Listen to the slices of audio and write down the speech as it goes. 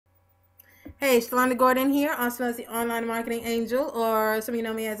Hey, Shalonda Gordon here, also as the Online Marketing Angel, or some of you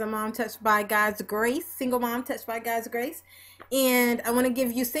know me as a mom touched by God's grace, single mom touched by God's grace. And I want to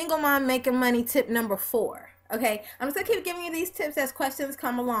give you single mom making money tip number 4. Okay, I'm just going to keep giving you these tips as questions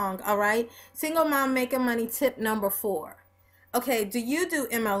come along, all right? Single mom making money tip number 4. Okay, do you do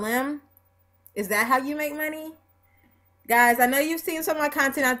MLM? Is that how you make money? Guys, I know you've seen some of my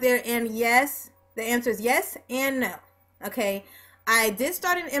content out there, and yes, the answer is yes and no. Okay, I did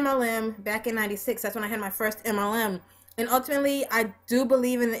start an MLM back in 96. That's when I had my first MLM. And ultimately, I do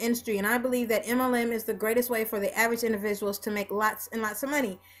believe in the industry, and I believe that MLM is the greatest way for the average individuals to make lots and lots of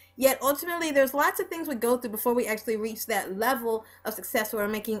money. Yet ultimately, there's lots of things we go through before we actually reach that level of success where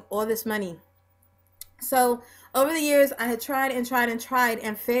we're making all this money. So over the years, I had tried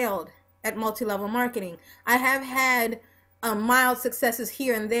and failed at multi-level marketing. I have had mild successes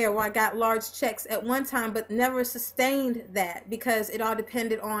here and there where I got large checks at one time, but never sustained that because it all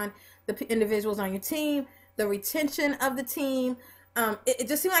depended on the individuals on your team, the retention of the team. It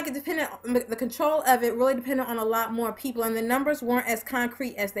just seemed like it depended on the control of it, really depended on a lot more people, and the numbers weren't as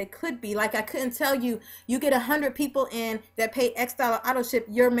concrete as they could be. Like I couldn't tell you, you get 100 people in that pay X dollar auto ship,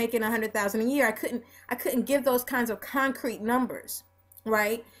 you're making 100,000 a year. I couldn't give those kinds of concrete numbers,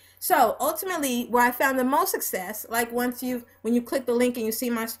 right? So ultimately, where I found the most success, like when you click the link and you see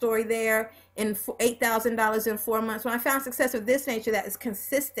my story there in $8,000 in 4 months, when I found success of this nature that is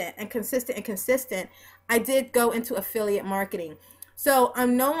consistent and consistent and consistent, I did go into affiliate marketing. So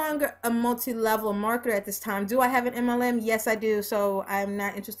I'm no longer a multi-level marketer at this time. Do I have an MLM? Yes, I do. So I'm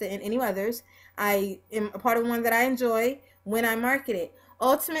not interested in any others. I am a part of one that I enjoy when I market it.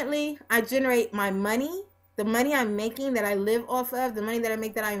 Ultimately, I generate my money. The money I'm making that I live off of, the money that I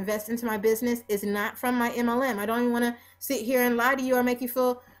make that I invest into my business is not from my MLM. I don't even want to sit here and lie to you or make you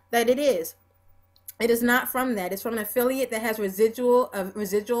feel that it is. It is not from that. It's from an affiliate that has a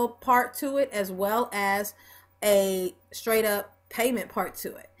residual part to it, as well as a straight up payment part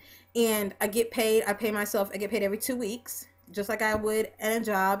to it. And I get paid. I pay myself. I get paid every 2 weeks, just like I would at a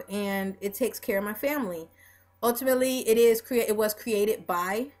job, and it takes care of my family. Ultimately, it was created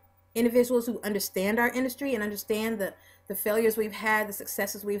by individuals who understand our industry and understand the failures we've had, the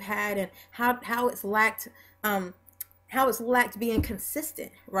successes we've had, and how it's lacked being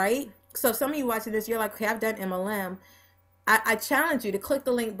consistent, right? So some of you watching this, you're like, okay, I've done MLM. I challenge you to click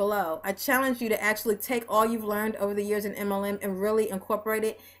the link below. I challenge you to actually take all you've learned over the years in MLM and really incorporate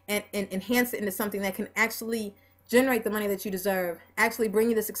it and enhance it into something that can actually generate the money that you deserve, actually bring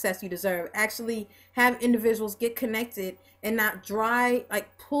you the success you deserve, actually have individuals get connected and not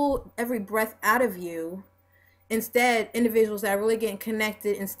pull every breath out of you. Instead, individuals that are really getting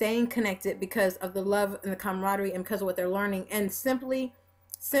connected and staying connected because of the love and the camaraderie and because of what they're learning, and simply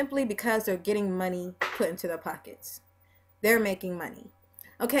because they're getting money put into their pockets. They're making money.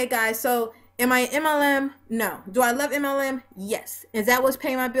 Okay, guys, so am I MLM? No. Do I love MLM? Yes. Is that what's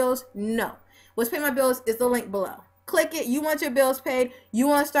paying my bills? No. What's paying my bills is the link below. Click it. You want your bills paid. You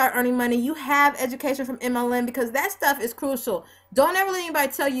want to start earning money. You have education from MLM because that stuff is crucial. Don't ever let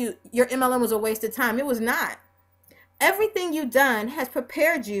anybody tell you your MLM was a waste of time. It was not. Everything you've done has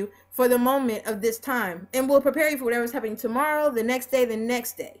prepared you for the moment of this time and will prepare you for whatever's happening tomorrow, the next day, the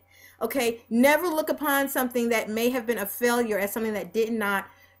next day. Okay? Never look upon something that may have been a failure as something that did not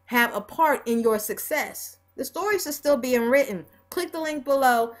have a part in your success. The stories are still being written. Click the link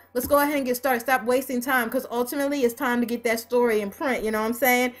below. Let's go ahead and get started. Stop wasting time because ultimately it's time to get that story in print. You know what I'm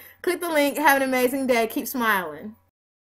saying? Click the link. Have an amazing day. Keep smiling.